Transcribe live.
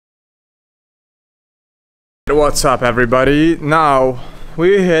What's up everybody? Now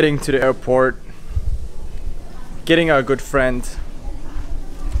we're heading to the airport, getting our good friend,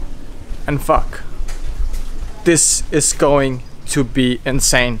 and fuck, this is going to be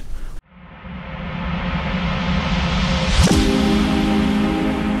insane.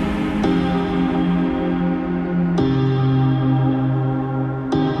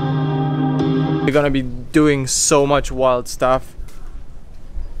 We're gonna be doing so much wild stuff.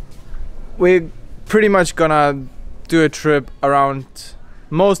 We're pretty much gonna do a trip around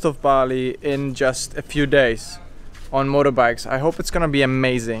most of Bali in just a few days on motorbikes. I hope it's gonna be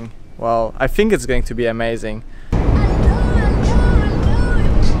amazing. Well, I think it's going to be amazing.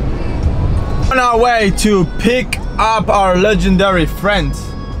 On our way to pick up our legendary friend.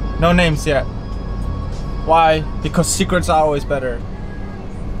 No names yet. Why? Because secrets are always better.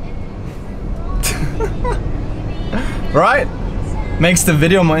 Right? Makes the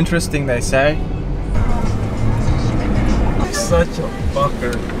video more interesting, they say. Such a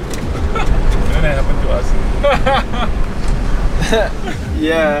fucker. Gonna happen to us.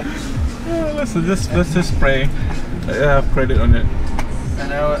 Yeah. Let's just pray. I have credit on it.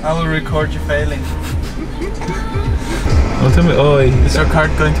 And I will record you failing. Don't tell me. Oh, is your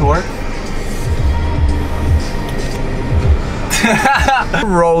card going to work? The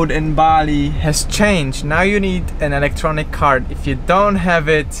road in Bali has changed. Now you need an electronic card. If you don't have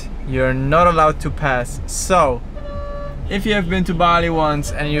it, you're not allowed to pass. So, if you have been to Bali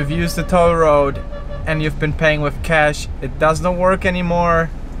once and you've used the toll road and you've been paying with cash, it does not work anymore.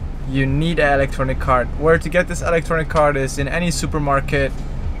 You need an electronic card. Where to get this electronic card is in any supermarket.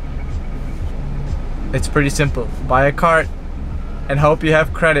 It's pretty simple. Buy a card and hope you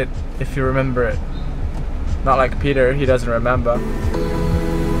have credit if you remember it. Not like Peter, he doesn't remember.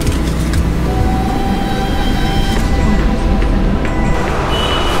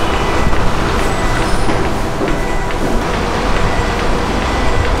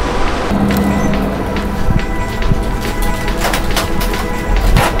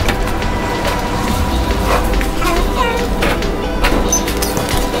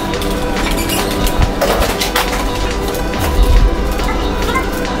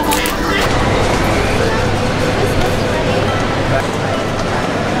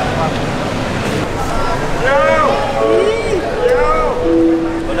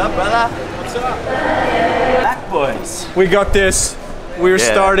 We got this. We're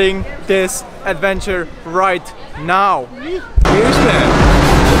starting this adventure right now. Here's that.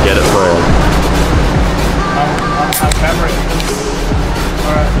 Get it for you. I'm camera.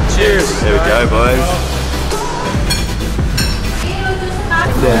 Alright, cheers. There we go, boys.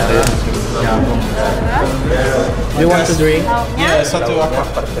 Do you want to drink? Yeah, satu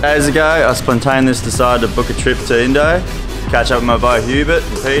aqua. Days ago, I spontaneously decided to book a trip to Indo, catch up with my boy Hubert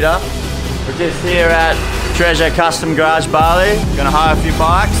and Peter. We're just here at Treasure Custom Garage Bali. Gonna hire a few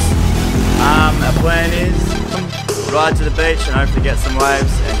bikes. Our plan is ride to the beach and hopefully get some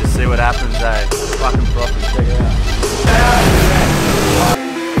waves and just see what happens. Fucking profit, check it out.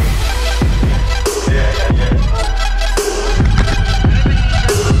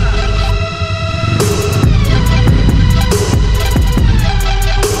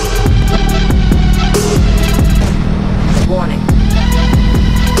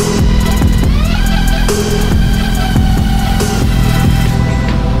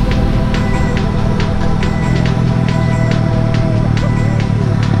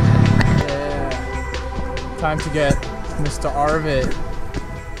 Time to get Mr. Arvid.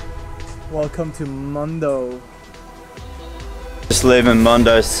 Welcome to Mondo. Just leaving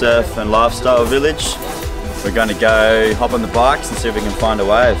Mondo Surf and Lifestyle Village. We're going to go hop on the bikes and see if we can find a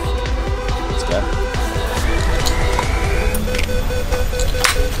wave. Let's go.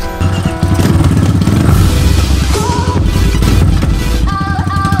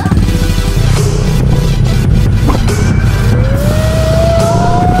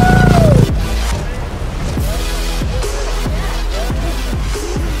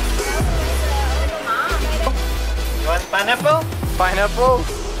 Pineapple? Pineapple?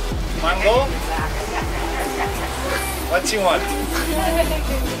 Mango? What you want?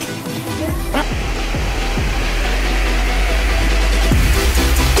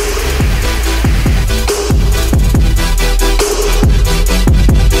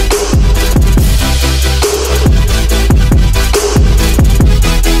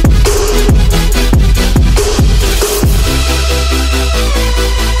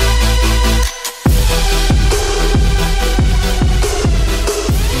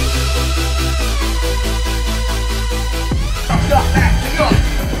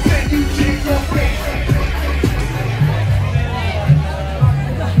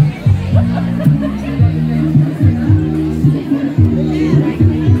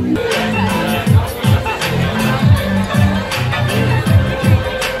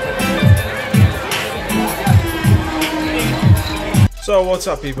 So what's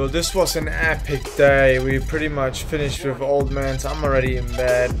up people, this was an epic day. We pretty much finished with Old Man's. I'm already in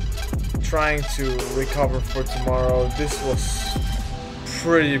bed trying to recover for tomorrow. This was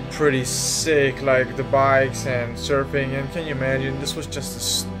pretty sick, like the bikes and surfing, and can you imagine, this was just the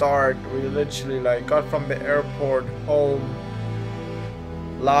start. We literally like got from the airport home,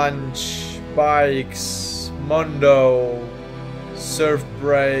 lunch, bikes, Mondo, surf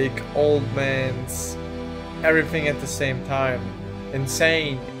break, Old Man's, everything at the same time.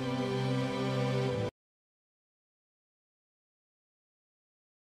 Insane.